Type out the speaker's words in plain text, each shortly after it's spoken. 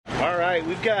right,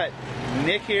 we've got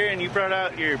Nick here, and you brought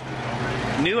out your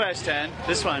new S-10,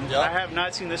 this one. Yep. I have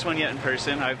not seen this one yet in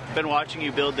person. I've been watching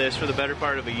you build this for the better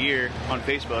part of a year on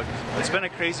Facebook. It's been a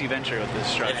crazy venture with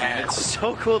this truck. It's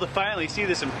so cool to finally see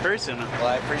this in person. Well,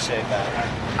 I appreciate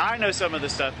that. I know some of the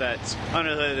stuff that's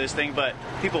under the hood of this thing, but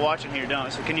people watching here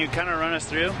don't. So can you kind of run us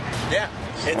through? Yeah,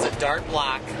 it's a dark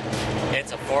block.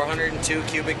 It's a 402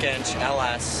 cubic inch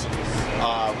LS.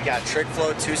 We got Trick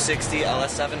Flow 260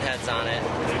 LS7 heads on it.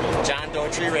 John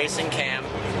Dotree Racing cam.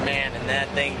 Man, and that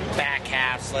thing back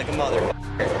halves like a motherfucker.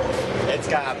 It's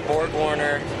got Borg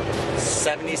Warner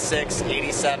 76,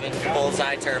 87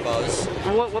 bullseye turbos.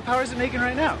 What power is it making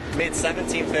right now? Made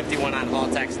 1751 on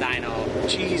Haltex dyno.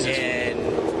 Jesus.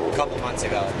 A couple months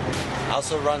ago. I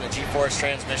also run the G-Force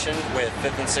transmission with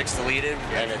 5th and 6th deleted,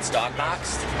 and it's dog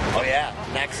boxed. Oh yeah,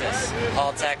 Nexus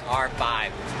Haltech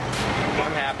R5.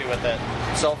 I'm happy with it.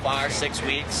 So far, 6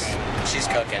 weeks, she's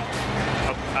cooking.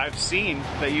 I've seen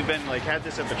that you've been had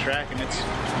this at the track, and it's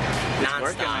non-stop.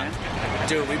 Working, man.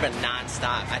 Dude, we've been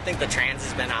non-stop. I think the trans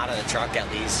has been out of the truck at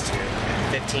least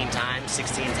 15 times,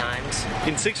 16 times.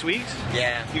 In 6 weeks?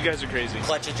 Yeah. You guys are crazy.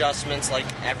 Clutch adjustments, like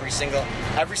every single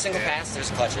pass, there's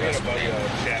a clutch adjustment.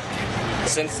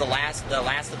 Since the last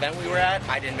event we were at,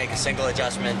 I didn't make a single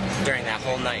adjustment during that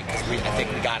whole night because I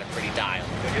think we got it pretty dialed.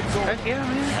 Heck yeah,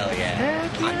 man. Hell yeah.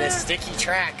 Heck yeah. On this sticky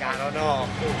track, I don't know.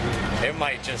 It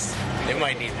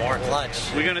might need more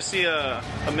clutch. We gonna see a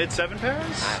mid-7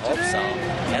 pass? I hope so.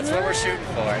 That's what we're shooting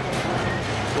for.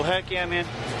 Well, heck yeah, man.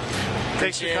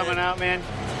 Thanks for coming out, man.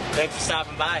 Thanks for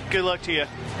stopping by. Good luck to you.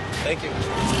 Thank you.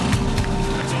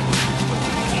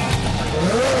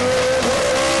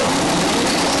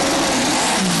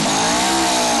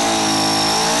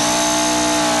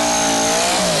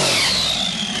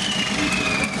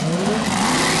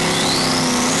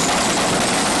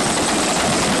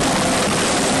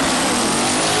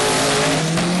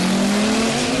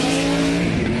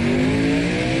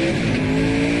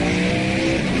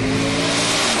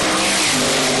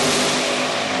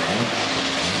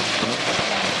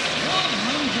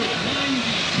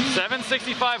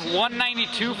 765,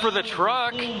 192 for the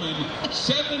truck.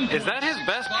 Is that his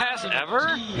best pass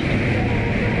ever?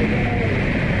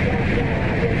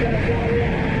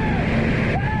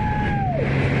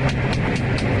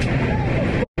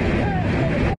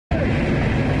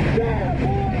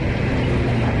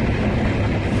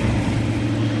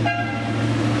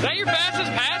 Is that your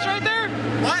fastest pass right there?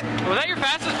 What? Was that your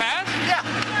fastest pass?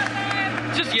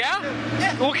 Yeah. Just yeah?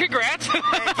 Yeah. Well, congrats. Thank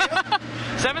you.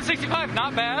 765,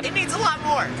 not bad. It needs a lot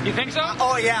more. You think so?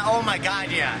 Oh yeah. Oh my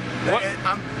God. Yeah. What?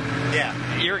 Yeah.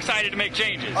 You're excited to make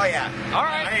changes? Oh yeah. All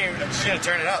right. I'm just gonna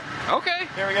turn it up. Okay.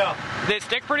 Here we go. Did it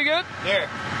stick pretty good? Here.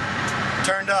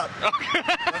 Turned up. Okay.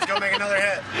 Let's go make another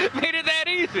hit. Made it that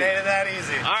easy. Made it that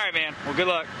easy. All right, man. Well, good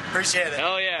luck. Appreciate it.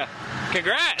 Hell yeah.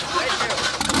 Congrats. Thank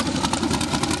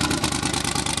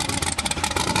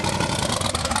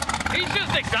you. He's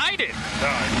just excited.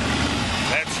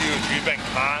 That's huge. We've been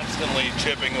constantly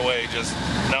chipping away, just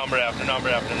number after number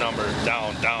after number,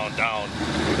 down, down, down.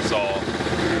 So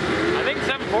I think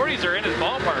 740s are in his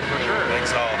ballpark for sure. I think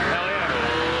so. Hell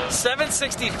yeah.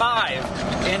 765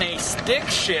 in a stick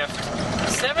shift,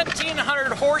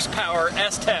 1700 horsepower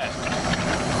S-10.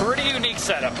 Pretty unique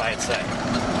setup, I'd say.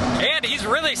 And he's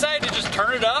really excited to just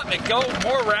turn it up and go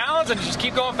more rounds and just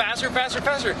keep going faster, faster,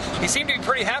 faster. He seemed to be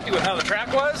pretty happy with how the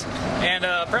track was, and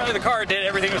apparently the car did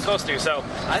everything it was supposed to. So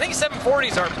I think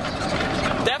 740s are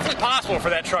definitely possible for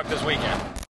that truck this weekend.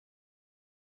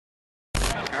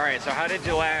 All right, so how did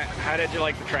you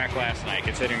like the track last night,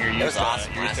 considering you're used to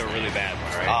awesome. You're used to a really bad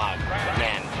one, right? Oh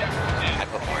man, I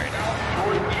put more in.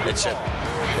 It should.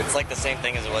 It's like the same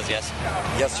thing as it was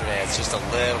yesterday. It's just a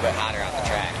little bit hotter on the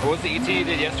track. What was the ET you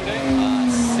did yesterday?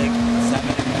 65.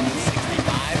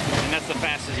 And that's the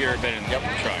fastest you've ever been in the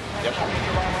truck. Yep.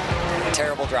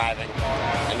 Terrible driving.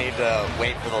 I need to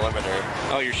wait for the limiter.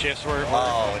 Oh, your shifts were?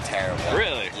 Oh, terrible.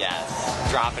 Really? Yes.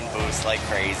 Dropping boost like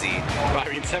crazy. Well, I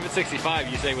mean,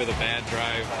 765, you say with a bad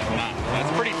drive,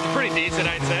 that's pretty decent,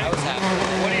 I'd say. I was happy.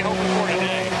 What are you hoping for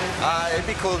today? It'd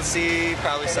be cool to see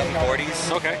probably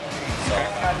 740s. Okay. So,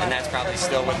 and that's probably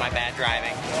still with my bad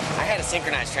driving. I had a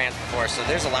synchronized trans before, so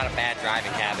there's a lot of bad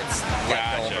driving habits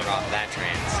left over off that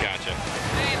trans. Gotcha.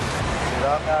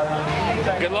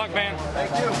 Good luck, man. Thank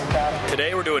you.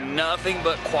 Today we're doing nothing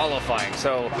but qualifying,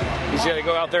 so he's got to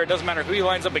go out there. It doesn't matter who he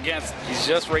lines up against. He's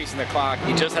just racing the clock.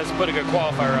 He just has to put a good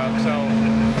qualifier up, so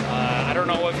I don't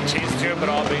know what he changes to tune, but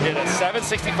also he did a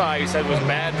 765. He said was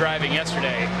bad driving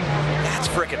yesterday. That's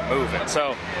freaking moving.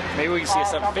 So maybe we can see a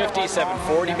 750,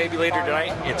 740 maybe later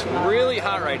tonight. It's really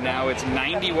hot right now. It's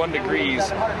 91 degrees.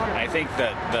 I think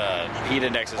that the heat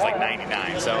index is like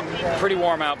 99. So pretty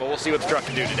warm out, but we'll see what the truck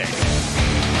can do today.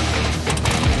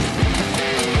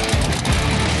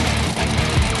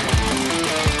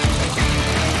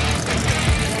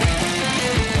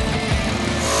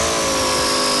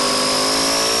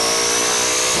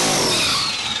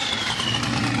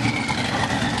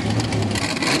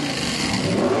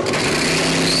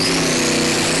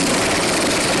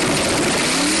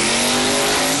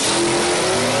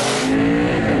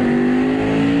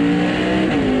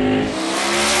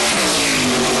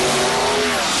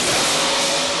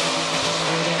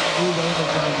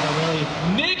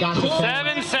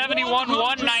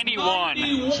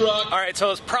 191. All right,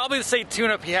 so it's probably the same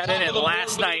tune-up he had in it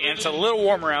last night, and it's a little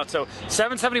warmer out. So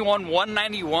 771,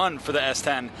 191 for the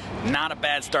S-10. Not a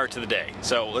bad start to the day.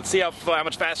 So let's see how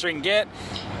much faster he can get.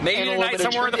 Maybe tonight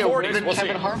somewhere in the 40s. We'll see.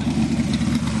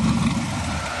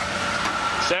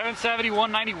 770,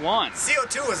 191.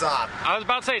 CO2 was off. I was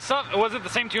about to say, was it the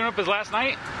same tune-up as last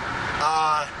night?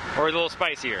 Or a little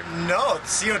spicier? No, the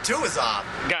CO2 was off.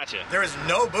 Gotcha. There was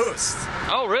no boost.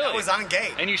 Oh, really? That was on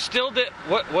gate. And you still did,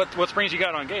 what springs you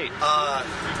got on gate? I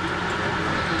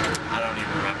don't even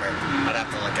remember. I'd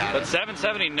have to look at it. But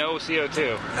 770, no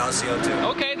CO2. No CO2.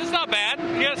 Okay, that's not bad.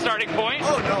 You got a starting point.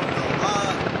 Oh, no.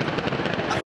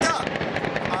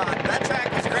 That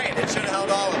track was great. It should have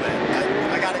held all of it.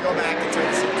 I got to go back and turn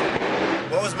the CO2.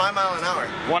 What was my mile an hour?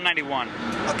 191.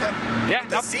 Okay. Yeah.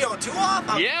 The CO2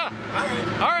 off? Yeah.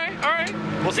 All right. All right.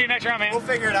 We'll see you next round, man. We'll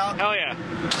figure it out. Hell yeah.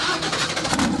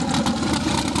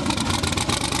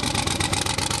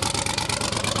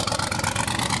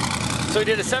 So he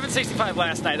did a 765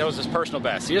 last night. That was his personal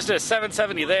best. He just did a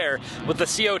 770 there with the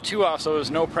CO2 off, so there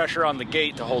was no pressure on the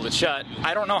gate to hold it shut.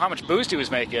 I don't know how much boost he was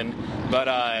making, but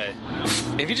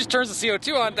if he just turns the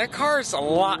CO2 on, that car's a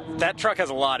lot. That truck has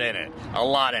a lot in it. A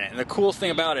lot in it. And the coolest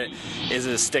thing about it is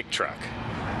it's a stick truck.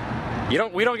 We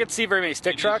don't get to see very many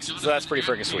stick trucks, so that's pretty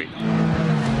freaking sweet.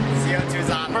 CO2's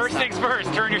on. First things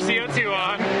first, turn your CO2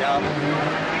 on. Yep.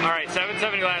 All right,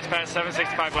 770 last pass,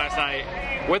 765 last night.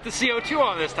 With the CO2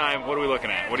 on this time, what are we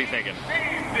looking at? What are you thinking?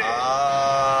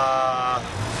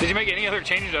 Did you make any other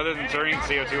changes other than turning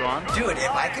CO2 on? Dude,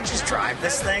 if I could just drive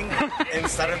this thing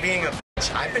instead of being a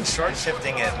bitch, I've been short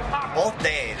shifting it both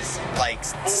days, like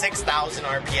 6,000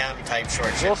 RPM type short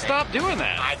shifting. Well, stop doing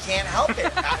that. I can't help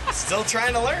it. I'm still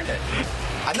trying to learn it.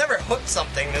 I've never hooked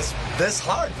something this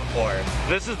hard before.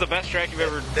 This is the best track you've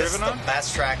ever driven on? This is the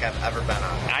best track I've ever been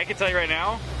on. I can tell you right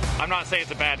now, I'm not saying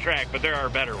it's a bad track, but there are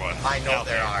better ones. I know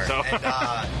there are. So. And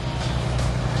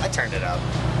I turned it up.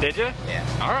 Did you? Yeah.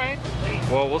 All right.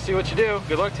 Well, we'll see what you do.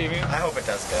 Good luck to you. I hope it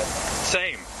does good.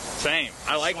 Same.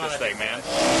 I like this thing, man.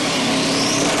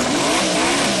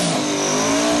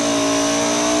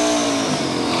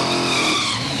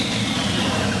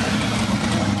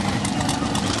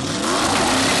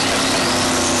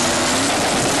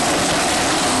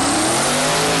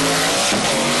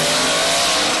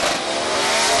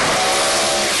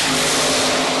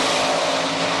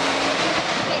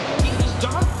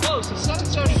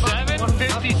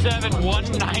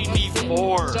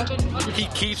 194. He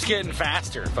keeps getting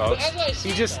faster, folks.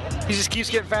 He just keeps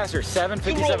getting faster.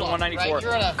 757, 194.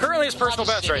 Currently his personal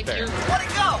best right there. Let it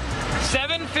go.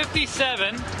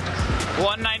 757,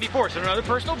 194. So another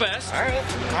personal best. All right.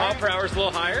 Mile per hour is a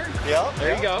little higher. Yep.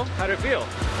 There you go. How did it feel?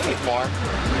 It needs more.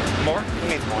 More? It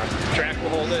needs more. Track will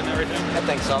hold it and everything. I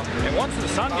think so. And once the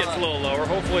sun gets a little lower,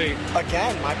 hopefully.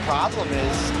 Again, my problem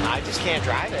is I just can't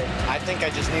drive it. I think I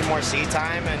just need more seat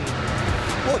time, and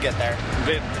we'll get there.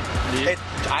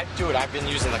 Dude, I've been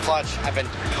using the clutch. I've been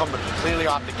coming completely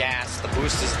off the gas. The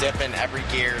boost is dipping every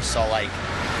gear, so like,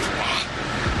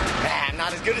 I'm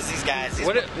not as good as these guys.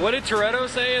 What did Toretto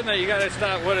saying that you gotta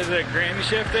stop? What is it, granny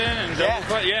shifting and double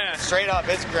clutch? Yeah. Straight up,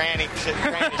 it's granny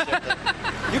shifting.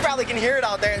 You probably can hear it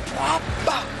out there.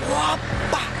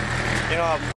 You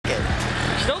know, it.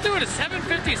 Still doing a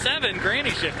 757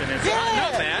 granny shifting. It's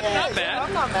not bad. Not bad.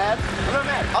 I'm not mad.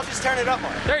 I'll just turn it up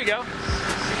more. There you go.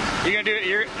 You're gonna do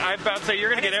it. I'm about to say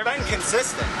you're gonna get everything. It's been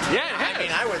consistent. Yeah, it has. I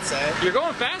mean, I would say you're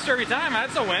going faster every time.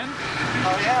 That's a win.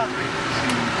 Oh yeah.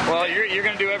 Well, you're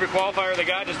gonna do every qualifier they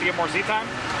got just to get more seat time.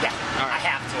 Yeah, I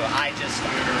have to.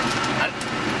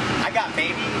 I got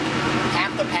maybe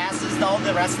half the passes though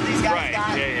the rest of these guys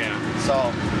got. Yeah. So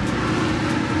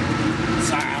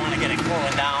sorry, I want to get it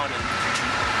cooling down and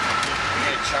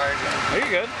get it charging. Oh, you're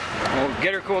good. We'll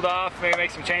get her cooled off. Maybe make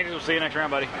some changes. We'll see you next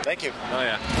round, buddy. Thank you. Oh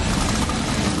yeah.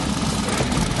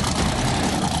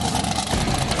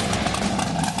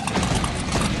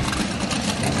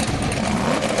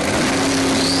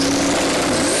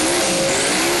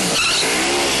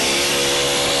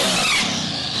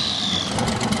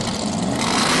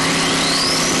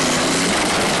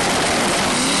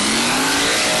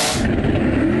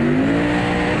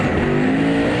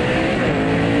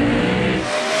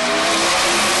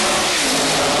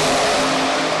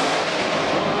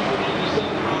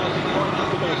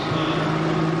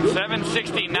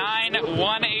 769,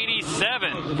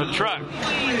 187 for the truck.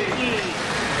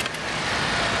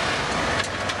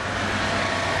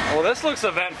 Well, this looks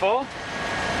eventful.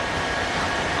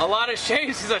 A lot has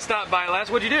changed since I stopped by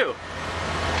last. What'd you do?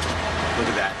 Look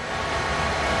at that.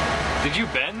 Did you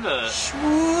bend the...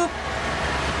 Swoop.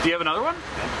 Do you have another one?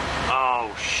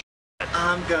 Oh, shit.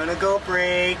 I'm gonna go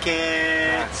break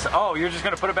it. Oh, you're just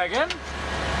gonna put it back in?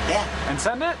 Yeah. And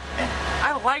send it? Yeah.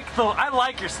 I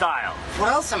like your style.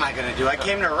 What else am I gonna do? I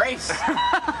came to race.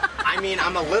 I mean,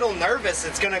 I'm a little nervous.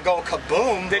 It's gonna go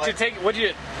kaboom. Did you take, what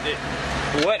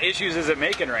issues is it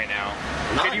making right now?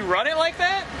 None. Can you run it like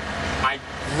that? I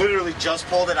literally just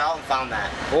pulled it out and found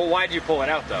that. Well, why'd you pull it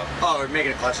out though? Oh, we're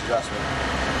making a clutch adjustment.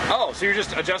 Oh, so you're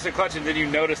just adjusting clutch and then you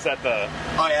notice that the...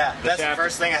 Oh yeah, that's the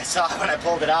first thing I saw when I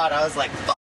pulled it out. I was like,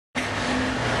 fuck.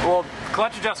 Well,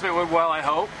 clutch adjustment went well, I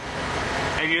hope.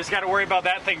 And you just got to worry about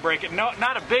that thing breaking. No,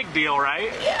 not a big deal,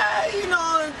 right? Yeah, you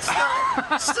know, it's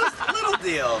just a little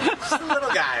deal. Just a little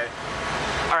guy.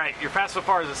 All right, your fast so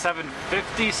far is a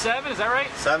 757, is that right?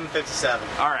 757.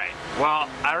 All right. Well,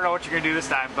 I don't know what you're going to do this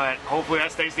time, but hopefully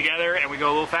that stays together and we go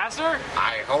a little faster.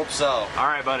 I hope so. All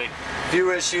right, buddy.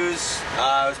 Few issues.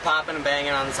 I was popping and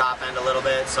banging on the top end a little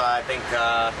bit, so I think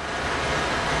I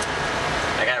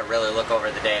got to really look over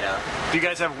the data. Do you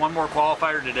guys have one more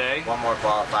qualifier today? One more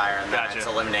qualifier, and then Gotcha. it's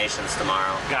eliminations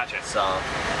tomorrow. Gotcha. So,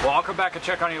 well, I'll come back and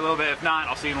check on you a little bit. If not,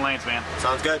 I'll see you in the lanes, man.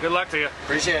 sounds good. Good luck to you.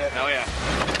 Appreciate it. Oh, yeah.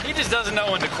 He just doesn't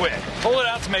know when to quit. Pull it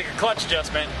out to make a clutch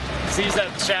adjustment, sees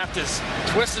that the shaft is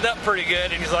twisted up pretty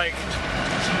good, and he's like,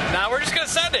 nah, we're just going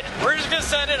to send it. We're just going to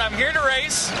send it. I'm here to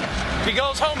race. If he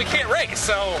goes home, he can't race.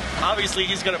 So obviously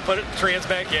he's going to put the trans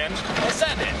back in and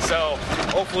send it. So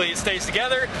hopefully it stays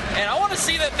together. And I want to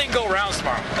see that thing go rounds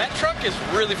tomorrow. That truck is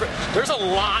really, there's a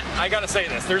lot, I got to say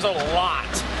this, there's a lot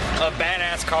of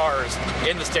badass cars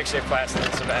in the stick shift class in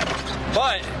this event.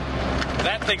 But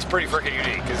that thing's pretty freaking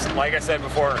unique because, like I said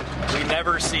before, we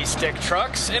never see stick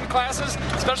trucks in classes,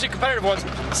 especially competitive ones.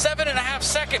 7.5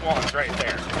 second ones right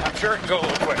there. I'm sure it can go a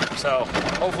little quicker. So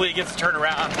hopefully it gets to turn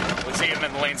around. We'll see him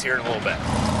in the lanes here in a little bit.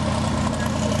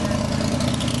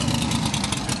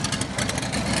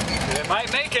 They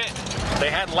might make it.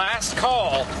 They had last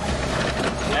call,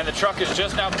 and the truck is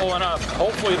just now pulling up.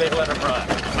 Hopefully they let him run.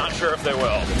 I'm not sure if they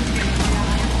will.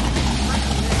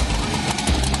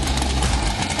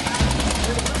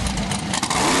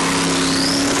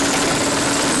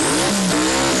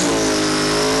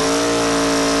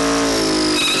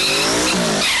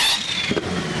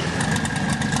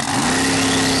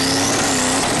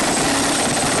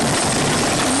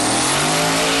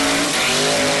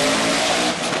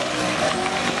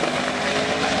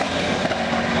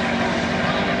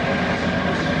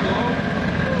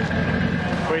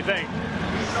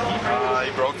 He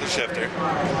broke the shifter.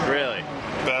 Really?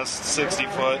 Best 60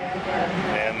 foot,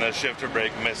 and the shifter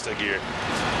brake missed a gear.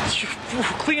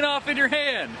 Clean off in your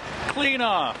hand. Clean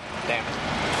off. Damn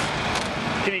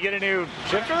it. Can you get a new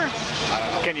shifter?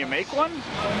 Can you make one?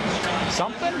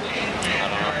 Something? I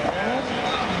don't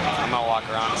know. I'm gonna walk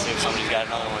around and see if somebody's got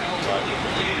another one.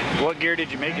 But What gear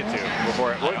did you make it to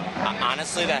before it?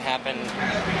 honestly, that happened.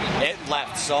 It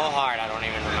left so hard, I don't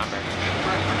even remember.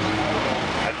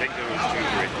 I think it was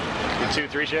 2-3. The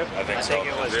 2-3 shift? I think so.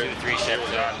 it was 2-3 shift. It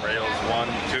was on rails 1,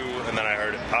 2, and then I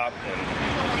heard it pop and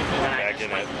back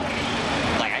in it.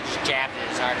 Like I just jabbed it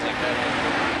as hard as I could.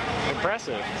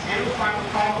 Impressive.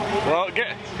 Well,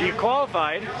 you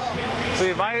qualified, so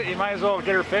you might as well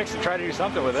get her fixed and try to do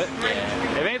something with it.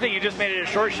 Yeah. If anything, you just made it a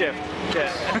short shift.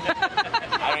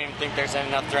 I don't even think there's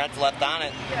enough threads left on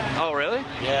it. Oh, really?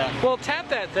 Yeah. Well, tap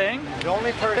that thing. The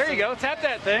only person. There you go. Tap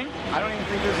that thing. I don't even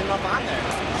think there's enough on there.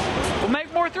 We'll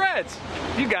make more threads.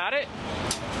 You got it.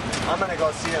 I'm gonna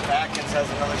go see if Atkins has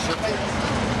another shifter.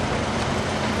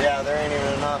 Yeah, there ain't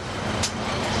even enough.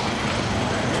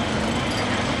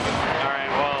 All right.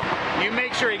 Well, you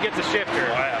make sure he gets a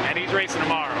shifter, and he's racing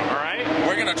tomorrow. All right?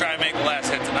 We're gonna try and make the last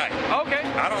hit tonight. Okay.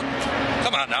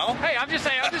 Come on now. Hey, I'm just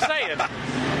saying.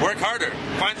 Work harder.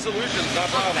 Find solutions, not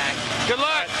problems. Good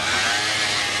luck.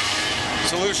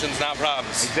 Solutions, not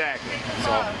problems. Exactly.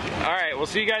 So, all right, we'll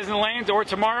see you guys in the lanes or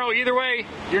tomorrow. Either way,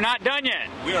 you're not done yet.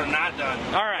 We are not done.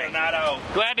 All right. We are not out.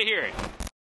 Glad to hear it.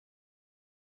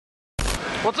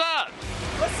 What's up?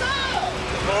 What's up?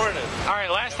 Good morning. All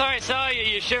right, last time I saw you,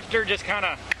 your shifter just kind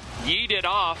of yeeted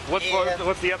off. What's the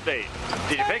update?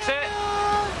 Did you fix it?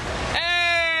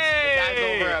 Hey! The guys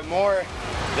over at Moore,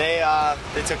 they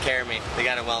took care of me. They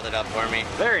got it welded up for me.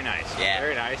 Very nice. Yeah.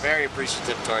 Very nice. Very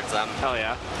appreciative towards them. Hell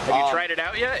yeah. Have you tried it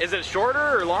out yet? Is it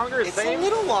shorter or longer? It's Same? a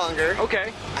little longer.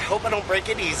 Okay. I hope I don't break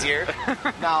it easier.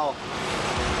 Now,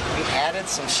 we added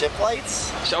some ship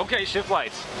lights. Okay, shift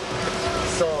lights.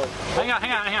 Hang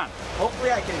on.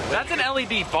 Hopefully I can. That's an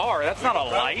LED bar. That's not a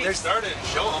light. There's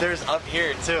up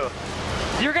here too.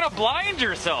 You're gonna blind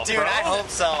yourself, dude. Bro. I hope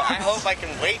so. I hope I can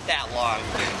wait that long.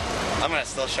 I'm gonna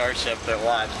still short shift it.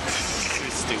 Watch. Too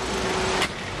stupid.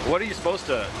 What are you supposed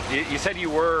to? You said you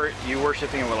were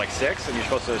shifting it with like 6, and you're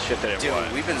supposed to shift it at dude,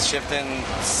 what? We've been shifting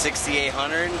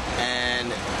 6,800,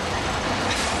 and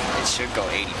it should go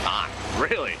 85.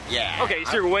 Really? Yeah. Okay,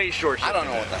 so you're way short. I don't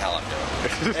know what the hell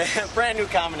I'm doing. Brand new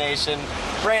combination,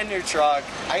 brand new truck.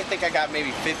 I think I got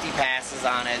maybe 50 passes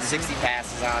on it, 60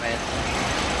 passes on it,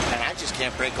 and I just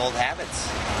can't break old habits.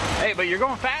 Hey, but you're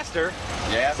going faster.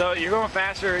 Yeah. So you're going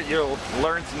faster. You'll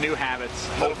learn some new habits.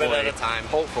 A little bit at a time.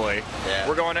 Hopefully. Yeah.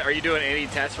 We're going. Are you doing any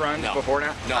test runs before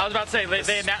now? No. I was about to say the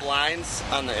splines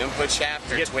on the input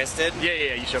shaft are twisted.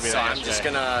 Yeah. You showed me that. So I'm just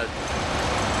gonna.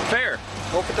 Fair.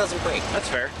 Hope it doesn't break. That's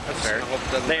fair.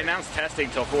 They announced testing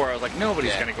till 4. I was like,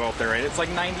 nobody's gonna go up there, right? It's like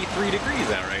 93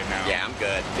 degrees out right now. Yeah, I'm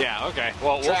good. Yeah, okay.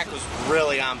 Well, the track was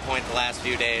really on point the last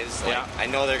few days. Like, yeah. I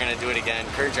know they're gonna do it again.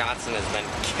 Kurt Johnson has been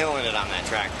killing it on that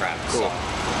track prep. Cool. So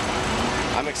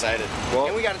I'm excited. Well,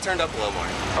 and we got it turned up a little more.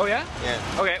 Oh yeah? Yeah.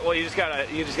 Okay. Well, you just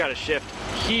gotta shift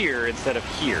here instead of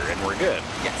here, and we're good.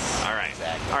 Yes. All right.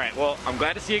 Exactly. All right. Well, I'm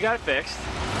glad to see you got it fixed.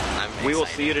 We will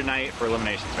see you tonight for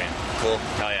eliminations, man. Cool.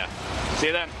 Hell yeah. See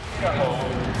you then.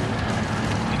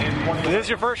 Is this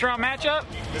your first round matchup?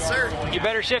 Yes, sir. You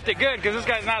better shift it good, because this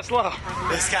guy's not slow.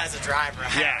 This guy's a driver.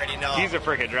 I already know. He's a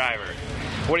freaking driver.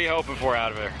 What are you hoping for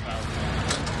out of it?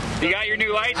 You got your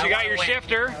new lights, you got your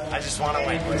shifter. I just want to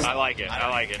win. I like it.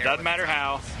 Doesn't matter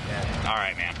how. Yeah. All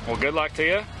right, man. Well, good luck to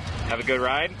you. Have a good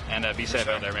ride, and be safe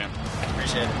out there, man.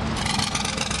 Appreciate it.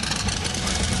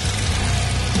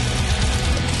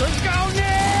 Let's go, Nick!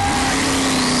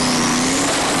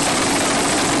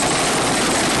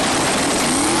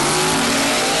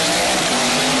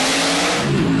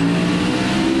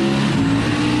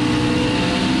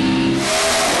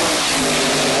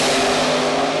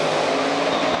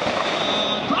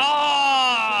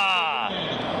 Ah!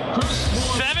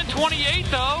 728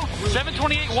 though.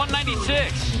 728,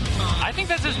 196. I think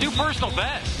that's his new personal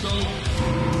best.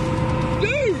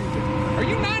 Dude, are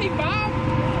you 95?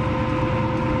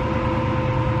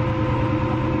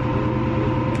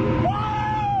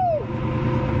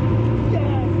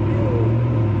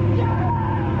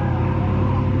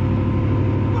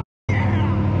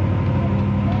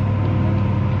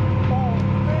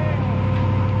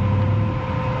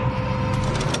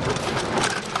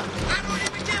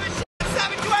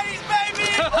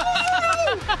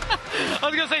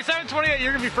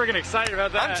 You're gonna be freaking excited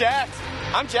about that.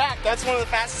 I'm jacked. That's one of the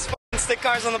fastest fucking stick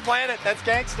cars on the planet. That's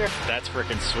gangster. That's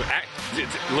freaking sweet.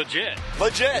 Legit.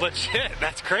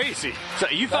 That's crazy. So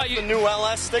you thought the new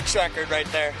LS sticks record right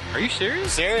there. Are you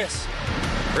serious? Serious.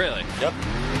 Really? Yep.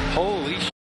 Holy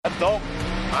shit. That's dope.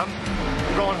 I'm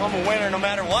going home a winner no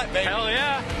matter what, baby. Hell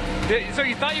yeah. So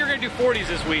you thought you were gonna do 40s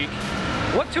this week.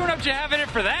 What tune-up did you have in it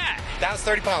for that? That was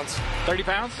 30 pounds. 30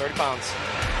 pounds? 30 pounds.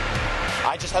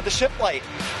 I just had the shift light.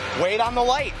 Wait on the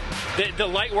light. The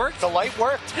light worked? The light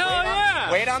worked. Hell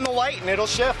yeah! Wait on the light and it'll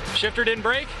shift. Shifter didn't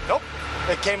break? Nope.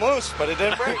 It came loose, but it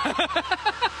didn't break. Hell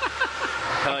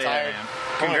yeah, man.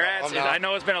 Congrats. I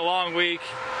know it's been a long week.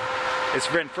 It's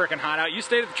been freaking hot out. You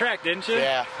stayed at the track, didn't you?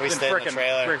 Yeah, we stayed in the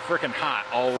trailer. Freaking hot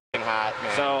all week. Hot,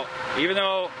 man. So even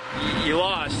though you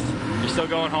lost, you're still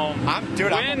going home. I'm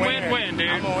a winner. Win, dude.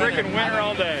 Freaking winner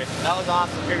all day. That was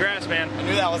awesome. Congrats, man. I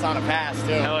knew that was on a pass, too.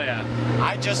 Hell yeah.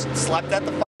 I just slept at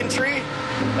the fucking tree.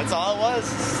 That's all it was.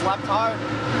 Slept hard.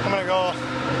 I'm gonna go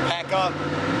pack up,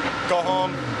 go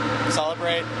home,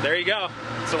 celebrate. There you go.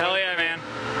 Hell yeah, man.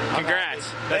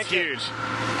 Congrats. That's huge.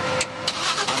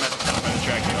 I'm at the top of the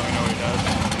track. You don't even know what he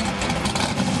does.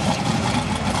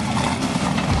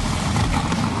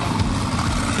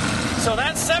 So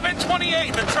that's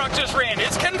 728 the truck just ran.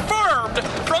 It's confirmed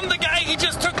from the guy he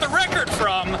just took the record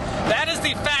from. That is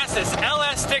the fastest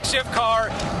LS stick shift car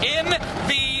in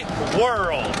the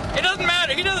world. It doesn't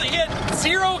matter. He had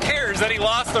zero cares that he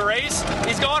lost the race.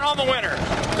 He's going home a winner.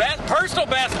 Personal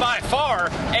best by far,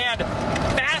 and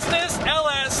fastest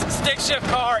LS stick shift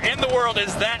car in the world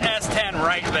is that S-10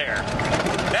 right there.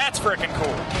 That's freaking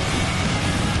cool.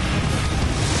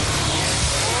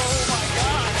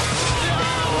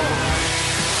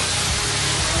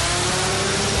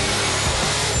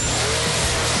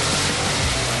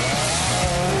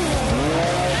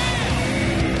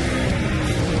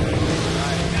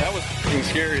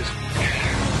 Scary as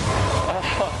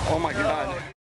oh my god.